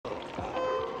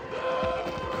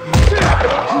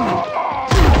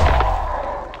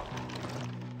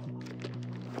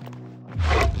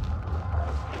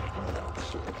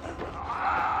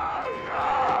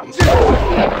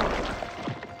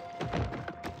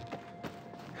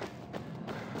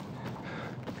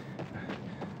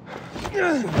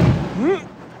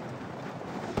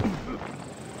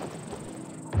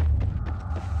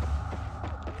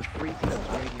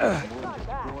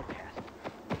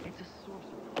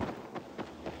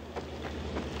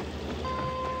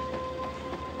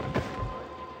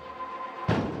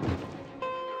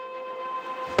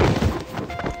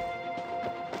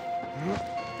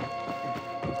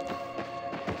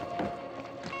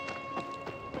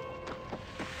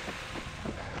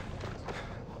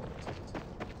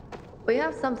We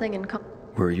have something in common.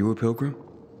 Were you a pilgrim?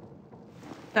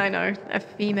 I know, a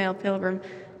female pilgrim.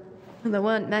 There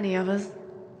weren't many of us.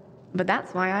 But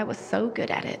that's why I was so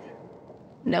good at it.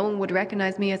 No one would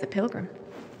recognize me as a pilgrim.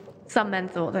 Some men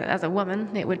thought that as a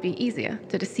woman, it would be easier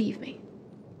to deceive me.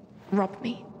 Rob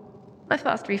me. My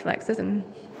fast reflexes and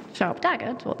sharp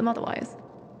dagger taught them otherwise.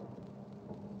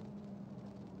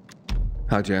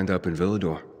 How'd you end up in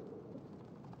Villador?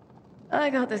 I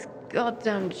got this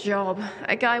goddamn job.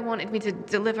 A guy wanted me to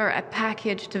deliver a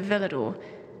package to Villador.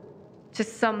 To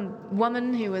some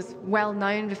woman who was well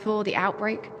known before the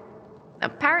outbreak.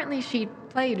 Apparently she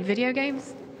played video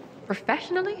games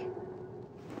professionally?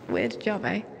 Weird job,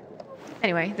 eh?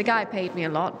 Anyway, the guy paid me a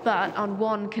lot, but on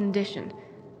one condition.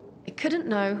 I couldn't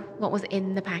know what was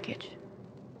in the package.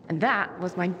 And that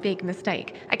was my big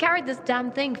mistake. I carried this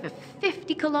damn thing for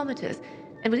 50 kilometers,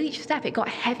 and with each step it got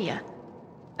heavier.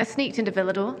 I sneaked into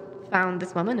Villador, found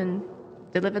this woman, and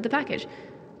delivered the package.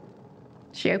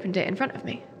 She opened it in front of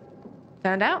me.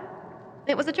 Turned out,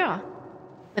 it was a jar,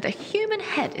 with a human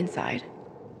head inside.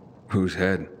 Whose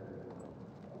head?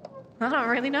 I don't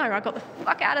really know. I got the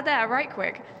fuck out of there right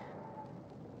quick.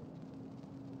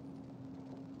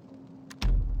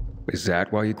 Is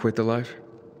that why you quit the life?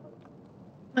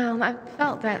 Well, I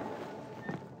felt that,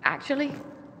 actually,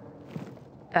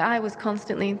 I was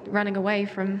constantly running away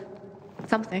from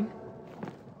something.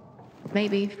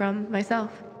 Maybe from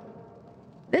myself.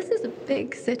 This is a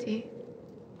big city.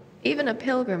 Even a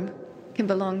pilgrim can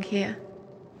belong here.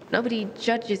 Nobody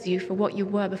judges you for what you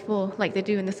were before, like they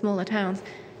do in the smaller towns.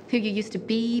 Who you used to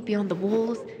be beyond the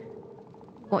walls.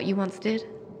 What you once did.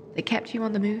 They kept you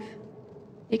on the move.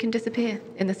 You can disappear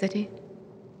in the city.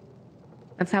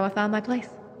 That's how I found my place.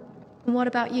 And what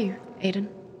about you, Aiden?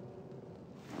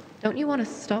 Don't you want to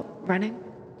stop running?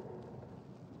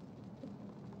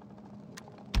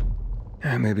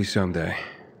 Yeah, maybe someday.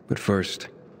 But first,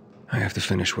 I have to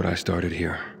finish what I started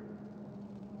here.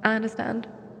 I understand.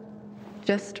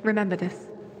 Just remember this.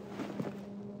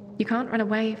 You can't run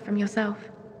away from yourself.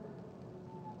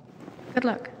 Good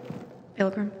luck,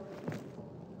 Pilgrim.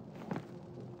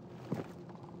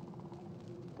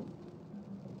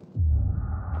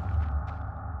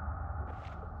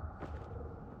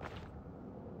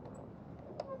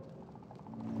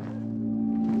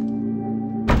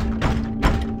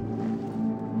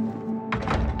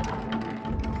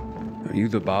 Are you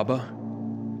the Baba?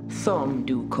 Some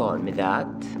do call me that,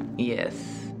 yes.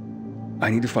 I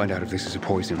need to find out if this is a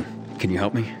poison. Can you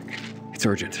help me? It's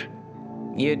urgent.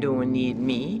 You don't need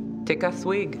me. Take a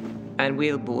swig, and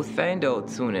we'll both find out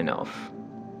soon enough.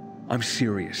 I'm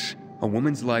serious. A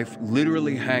woman's life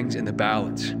literally hangs in the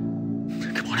balance.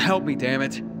 Come on, help me, damn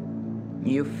it.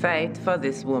 You fight for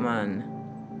this woman,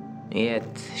 yet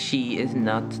she is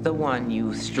not the one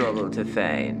you struggle to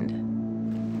find.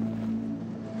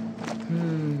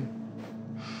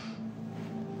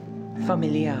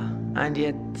 Familiar, and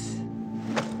yet...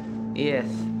 Yes,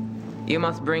 you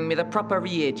must bring me the proper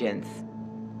reagents.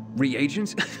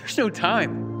 Reagents? There's no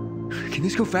time. Can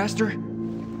this go faster?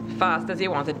 Fast as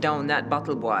you want it down that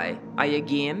bottle, boy. Are you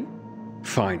game?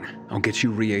 Fine, I'll get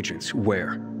you reagents.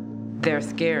 Where? They're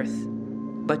scarce,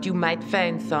 but you might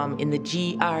find some in the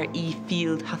GRE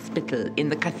Field Hospital in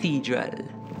the cathedral.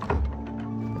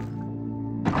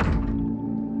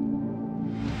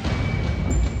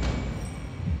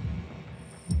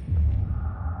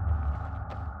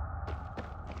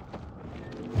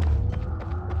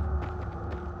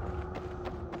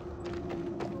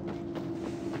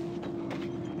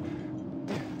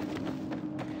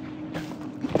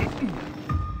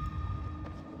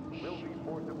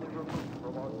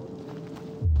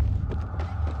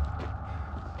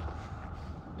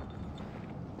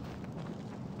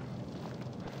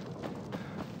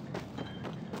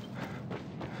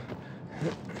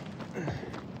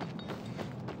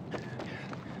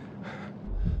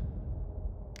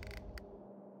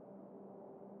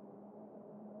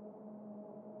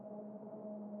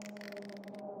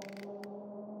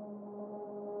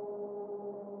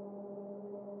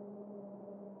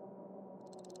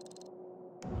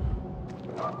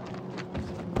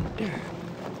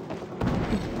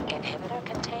 Inhibitor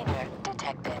container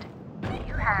detected.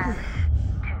 You have 2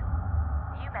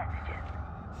 new messages.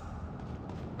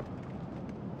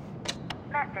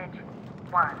 Message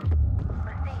 1.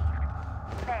 Received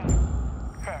May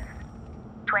 5th,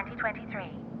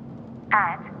 2023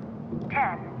 at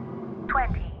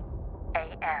 10:20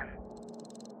 a.m.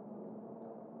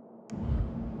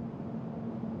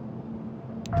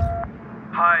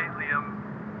 Hi, Liam.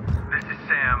 This is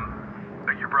Sam,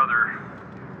 your brother.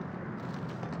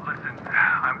 Listen,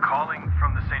 I'm calling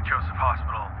from the St. Joseph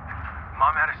Hospital.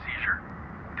 Mom had a seizure.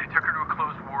 They took her to a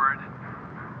closed ward.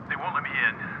 They won't let me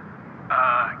in.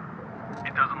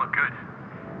 It doesn't look good.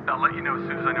 I'll let you know as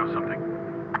soon as I know something.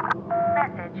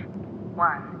 Message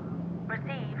 1.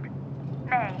 Received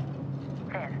May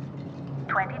 5th,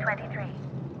 2023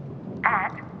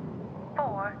 at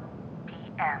 4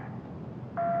 p.m.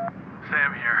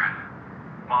 Sam here.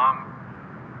 Mom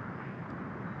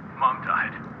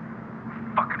died.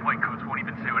 Fucking whitecoats won't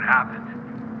even say what happened.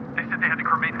 They said they had to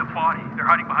cremate the body. They're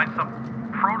hiding behind some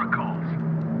protocols.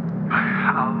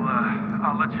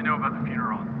 I'll let you know about the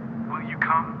funeral. Will you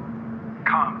come?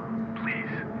 Come,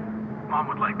 please. Mom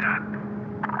would like that.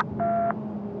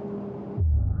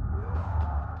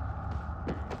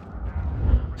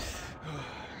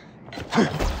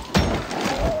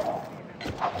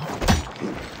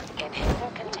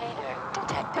 Inhibitor container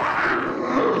detected.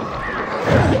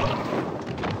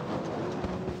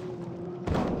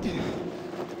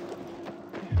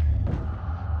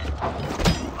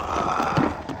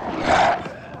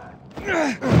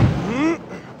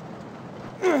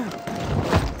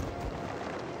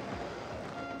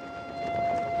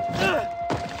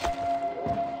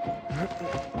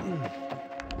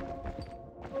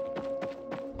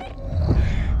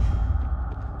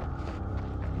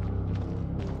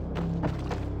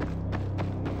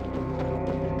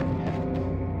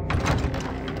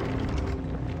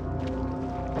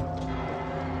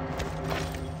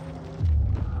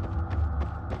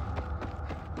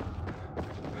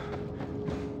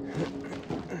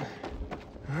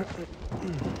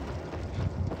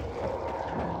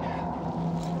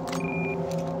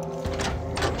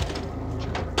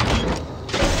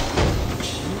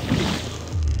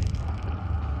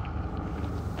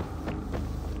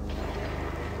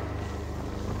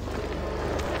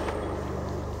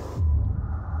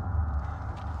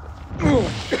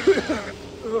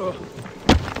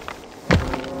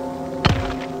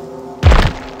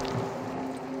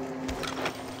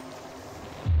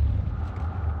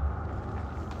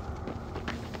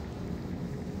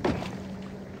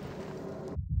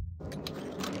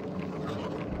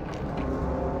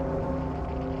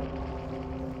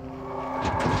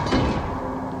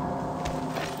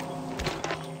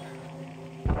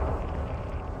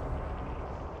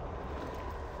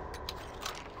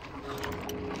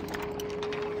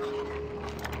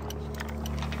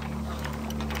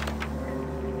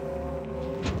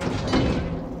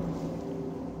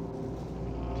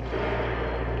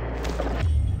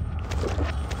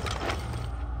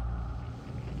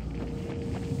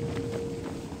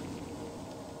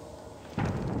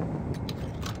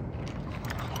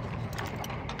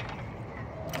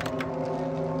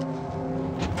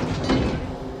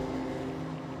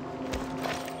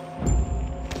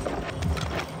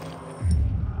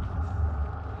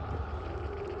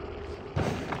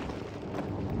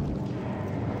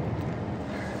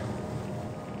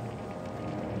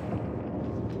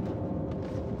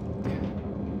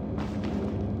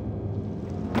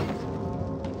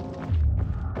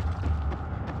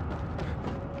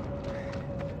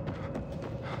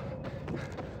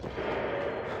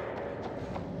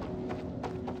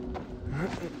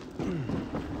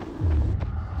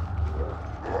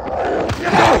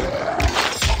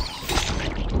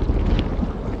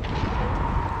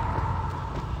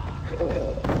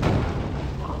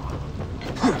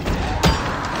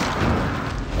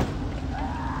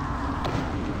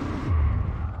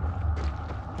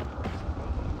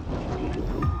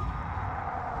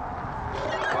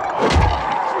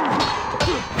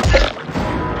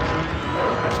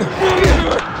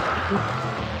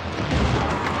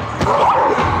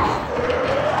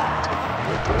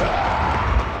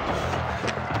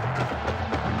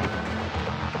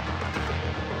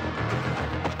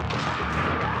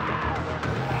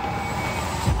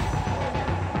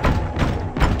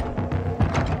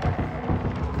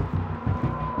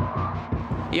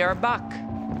 You're back.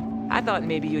 I thought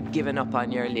maybe you'd given up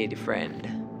on your lady friend.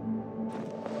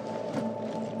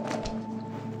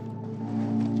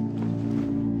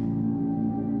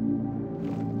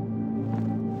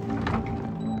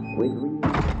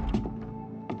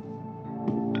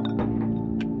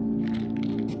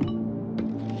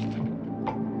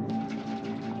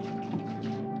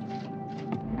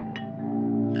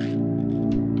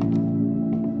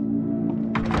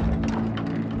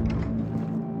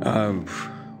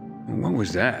 What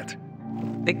was that?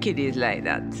 The kiddies like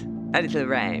that. A little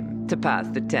rhyme to pass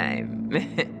the time.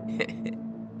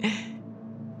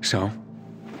 So?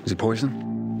 Is it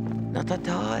poison? Not at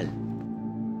all.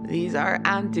 These are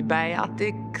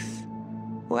antibiotics.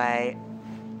 Why,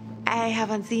 I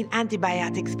haven't seen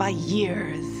antibiotics for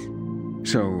years.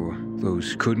 So,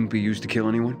 those couldn't be used to kill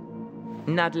anyone?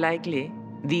 Not likely.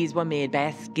 These were made by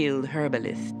a skilled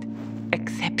herbalist.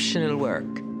 Exceptional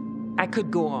work. I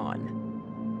could go on.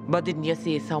 But didn't you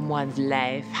say someone's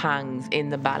life hangs in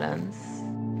the balance?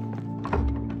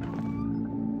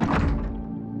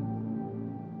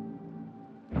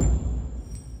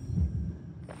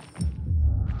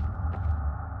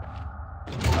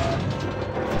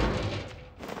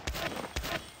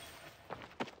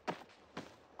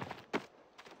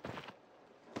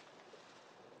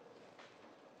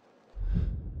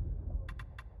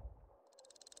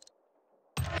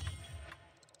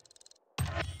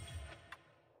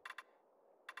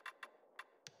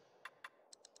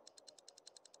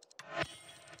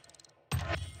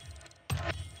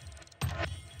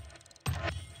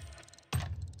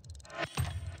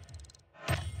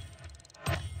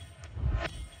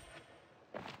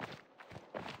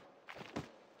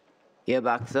 You're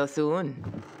back so soon.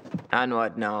 And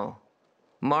what now?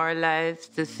 More lives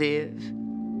to save?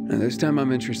 Now, this time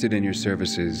I'm interested in your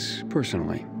services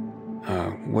personally.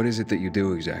 What is it that you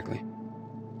do exactly?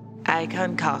 I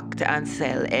concoct and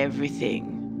sell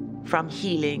everything, from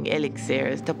healing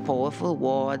elixirs to powerful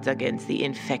wards against the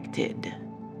infected.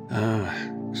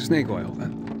 Snake oil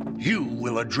then. You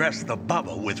will address the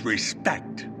Bubba with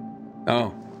respect.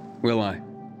 Oh, will I?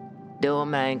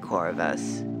 Don't mind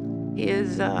Corvus. He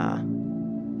is,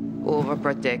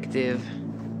 overprotective.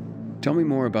 Tell me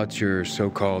more about your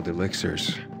so-called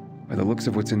elixirs. By the looks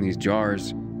of what's in these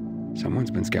jars,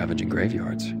 someone's been scavenging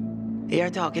graveyards.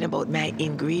 You're talking about my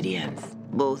ingredients,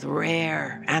 both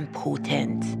rare and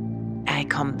potent. I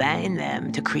combine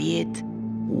them to create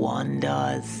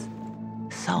wonders.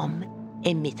 Some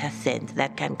emit a scent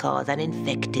that can cause an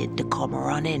infected to come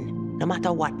running, no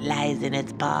matter what lies in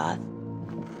its path.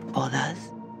 Others,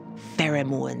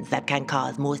 pheromones that can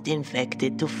cause most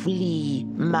infected to flee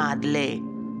madly.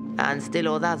 And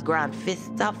still others grant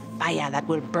fists of fire that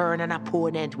will burn an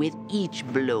opponent with each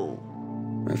blow.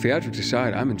 Theatrics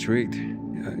aside, I'm intrigued.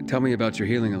 Tell me about your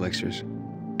healing elixirs.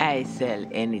 I sell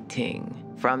anything,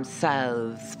 from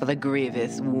salves for the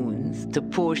gravest wounds to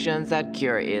potions that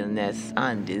cure illness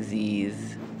and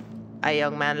disease. A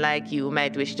young man like you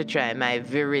might wish to try my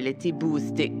virility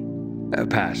boosting.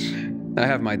 Pass. I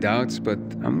have my doubts, but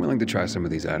I'm willing to try some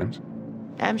of these items.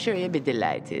 I'm sure you'll be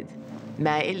delighted.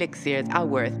 My elixirs are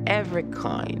worth every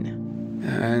coin.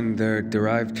 And they're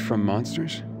derived from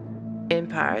monsters? In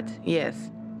part, yes.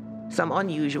 Some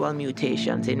unusual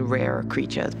mutations in rare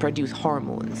creatures produce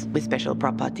hormones with special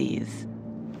properties.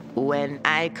 When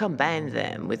I combine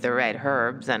them with the right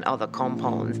herbs and other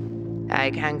compounds,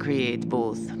 I can create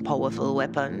both powerful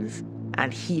weapons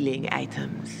and healing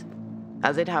items.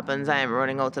 As it happens, I am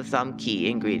running out of some key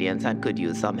ingredients and could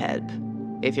use some help.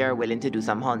 If you're willing to do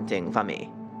some hunting for me.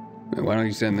 Why don't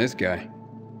you send this guy?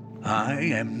 I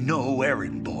am no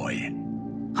errand boy.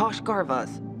 Hush,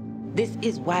 Corvus. This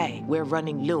is why we're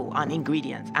running low on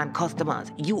ingredients and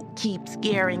customers. You keep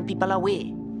scaring people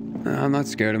away. I'm not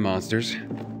scared of monsters.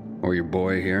 Or your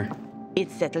boy here.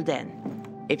 It's settled then.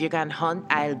 If you can hunt,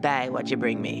 I'll buy what you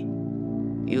bring me.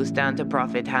 You stand to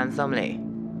profit handsomely.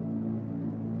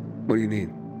 What do you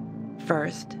need?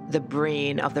 First, the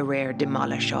brain of the rare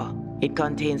demolisher. It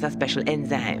contains a special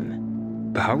enzyme.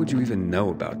 But how would you even know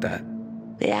about that?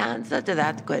 The answer to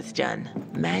that question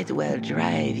might well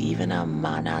drive even a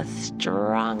man as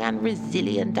strong and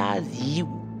resilient as you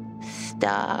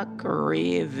stark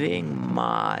raving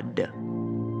mad.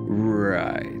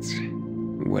 Right.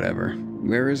 Whatever.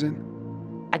 Where is it?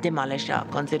 A demolisher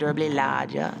considerably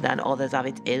larger than others of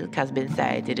its ilk has been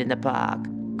sighted in the park,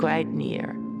 quite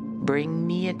near. Bring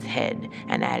me its head,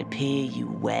 and I'll pay you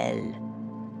well.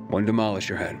 One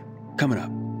demolisher head. Coming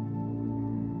up.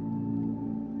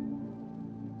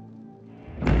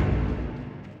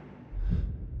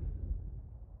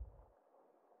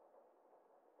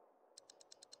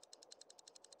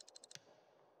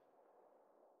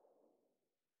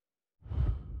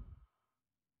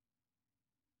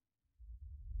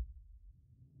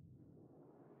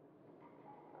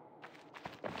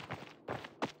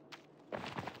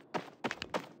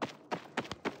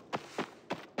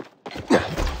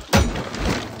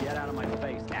 Get out of my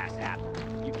face.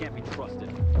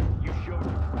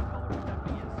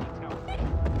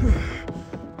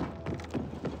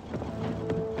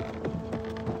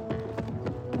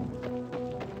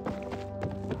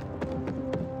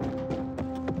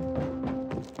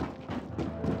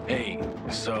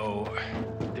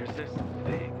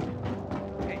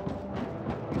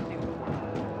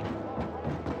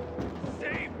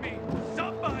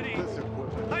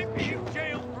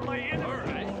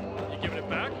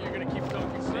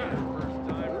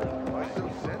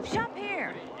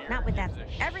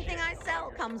 Everything I sell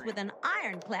comes with an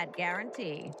ironclad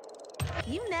guarantee.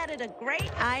 You netted a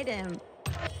great item.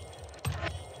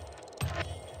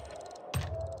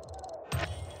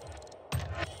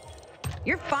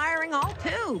 You're firing all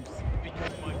tubes.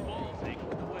 Because my balls ache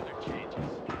when the weather changes.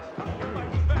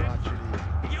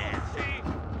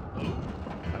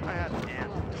 I had an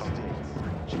aunt talk to me.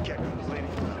 She kept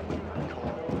complaining about my car.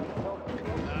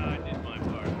 I did my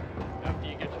part. After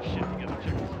you get your shit together,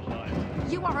 check this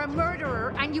alive. You are a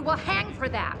murderer, and you will hang for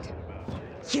that.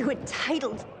 You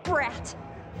entitled brat.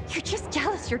 You're just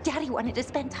jealous your daddy wanted to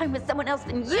spend time with someone else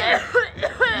than you.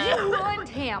 You ruined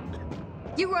him.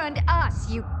 You ruined us,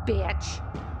 you bitch.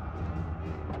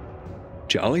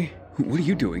 Jolly? What are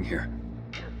you doing here?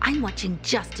 I'm watching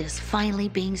justice finally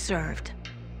being served.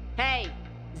 Hey,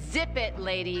 zip it,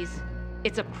 ladies.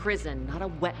 It's a prison, not a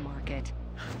wet market.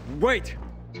 Wait!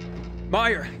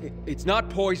 Meyer, it's not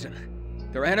poison.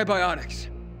 They're antibiotics.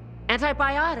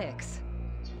 Antibiotics?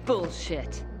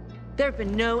 Bullshit. There have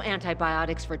been no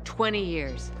antibiotics for 20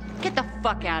 years. Get the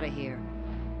fuck out of here.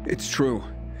 It's true.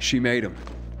 She made them.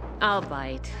 I'll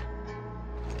bite.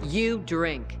 You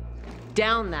drink.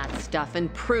 Down that stuff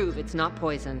and prove it's not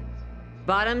poison.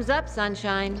 Bottoms up,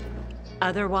 sunshine.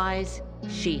 Otherwise,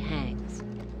 she hangs.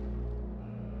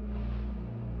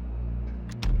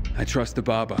 I trust the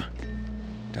Baba.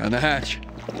 Down the hatch.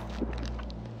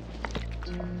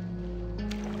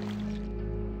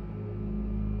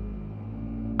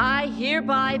 I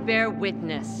hereby bear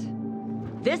witness.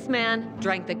 This man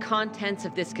drank the contents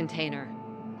of this container.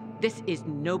 This is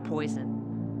no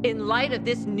poison. In light of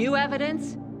this new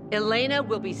evidence, Elena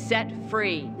will be set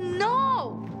free.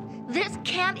 No! This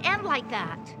can't end like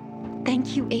that.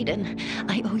 Thank you, Aiden.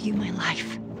 I owe you my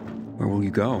life. Where will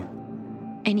you go?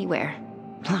 Anywhere,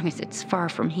 as long as it's far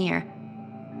from here.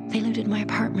 They looted my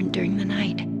apartment during the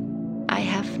night. I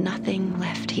have nothing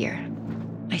left here.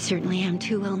 I certainly am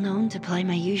too well known to ply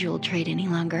my usual trade any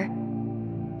longer.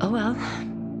 Oh well,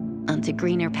 on to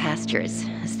greener pastures,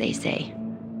 as they say.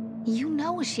 You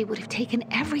know she would have taken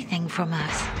everything from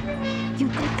us. You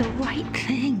did the right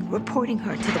thing, reporting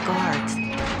her to the guards.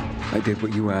 I did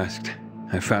what you asked.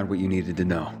 I found what you needed to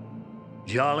know.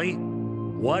 Jolly,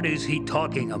 what is he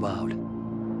talking about?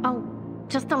 Oh,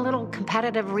 just a little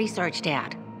competitive research,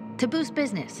 Dad. To boost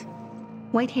business.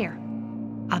 Wait here.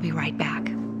 I'll be right back.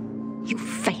 You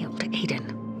failed,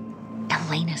 Aiden.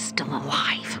 Elena's still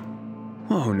alive.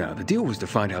 Oh, no, the deal was to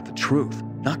find out the truth,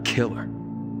 not kill her.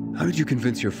 How did you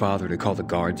convince your father to call the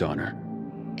guards on her?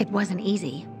 It wasn't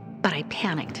easy, but I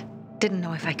panicked. Didn't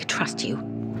know if I could trust you.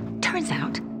 Turns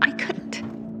out, I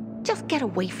couldn't. Just get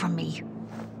away from me.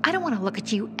 I don't want to look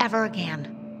at you ever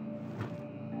again.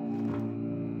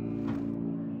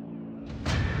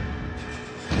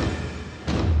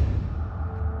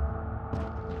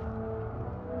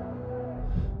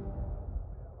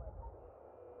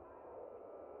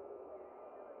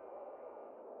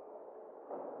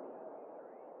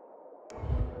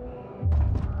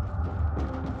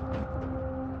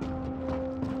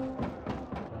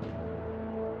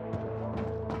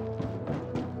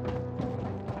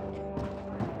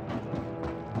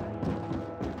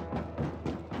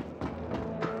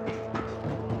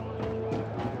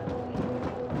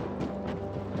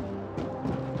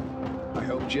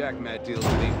 Jack Matt deals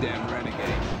with these damn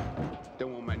renegades.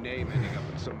 Don't want my name ending up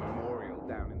in some memorial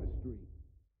down in the street.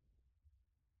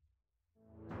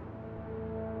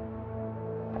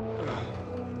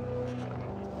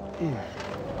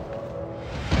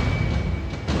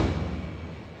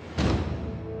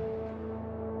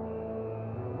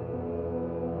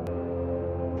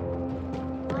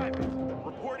 Private,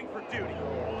 reporting for duty.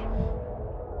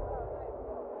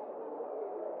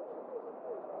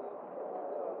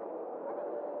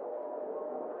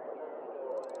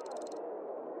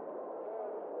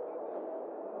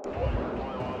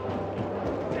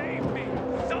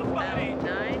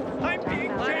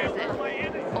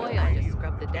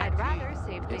 I'd rather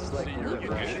save things It's like you live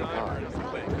right in the car.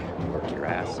 Work your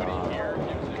ass off.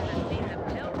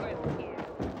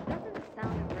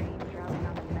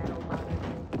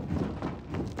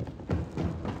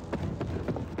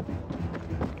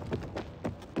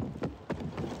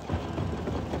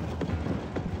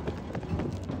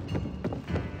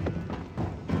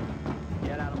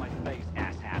 Get out of my face,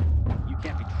 asshat. You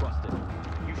can't be trusted.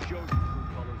 You showed your true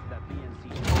colors with that BNC.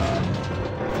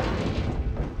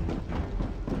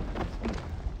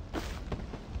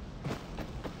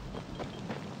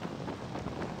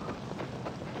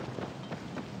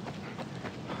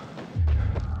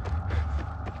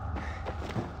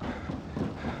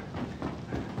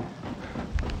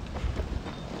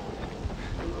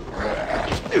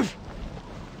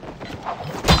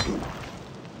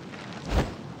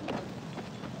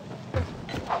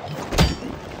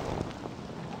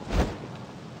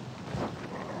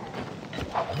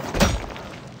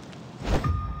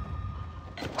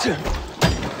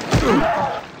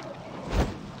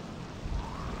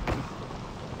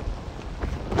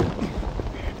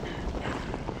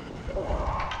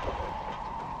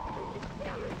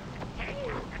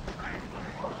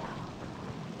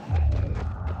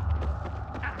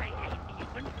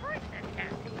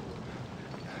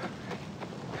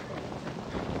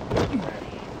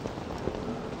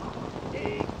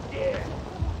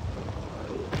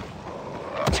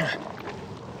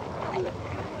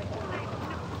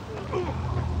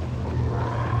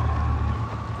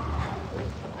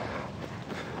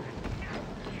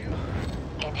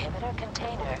 Inhibitor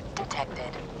container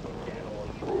detected.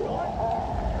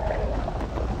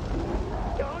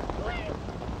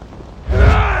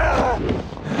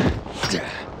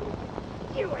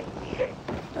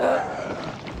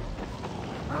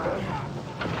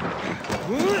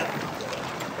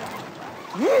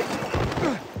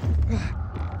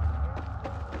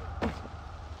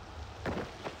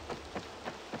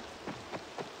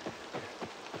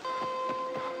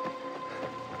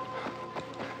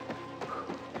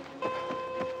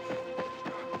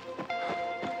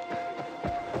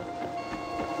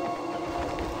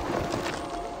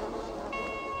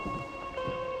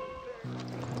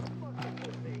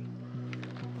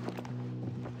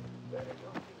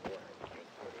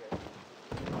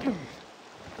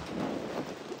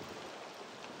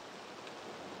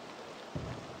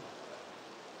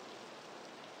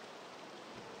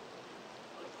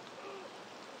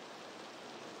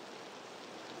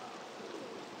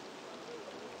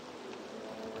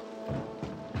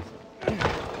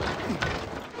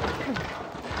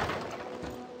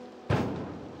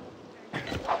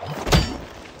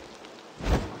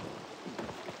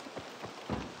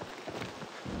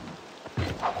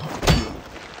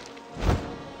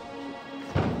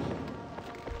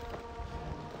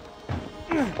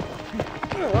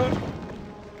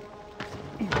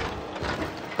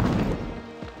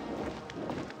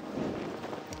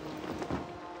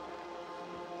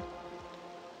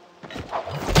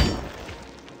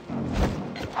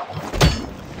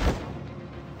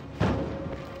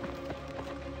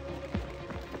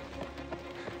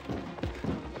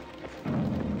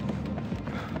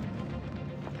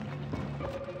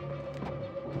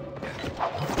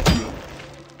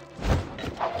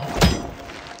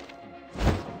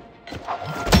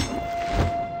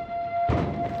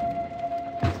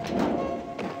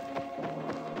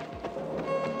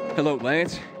 Hello,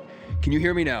 Lance? Can you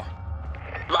hear me now?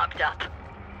 Locked up.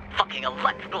 Fucking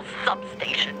electrical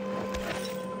substation.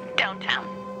 Downtown.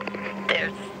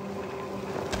 There's...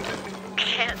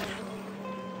 chance.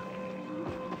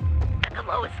 At the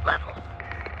lowest level.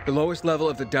 The lowest level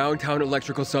of the downtown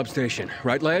electrical substation,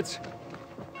 right, Lance?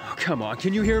 Oh, come on,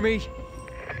 can you hear me?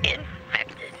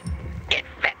 Infected.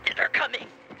 Infected are coming.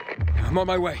 I'm on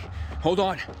my way. Hold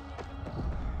on.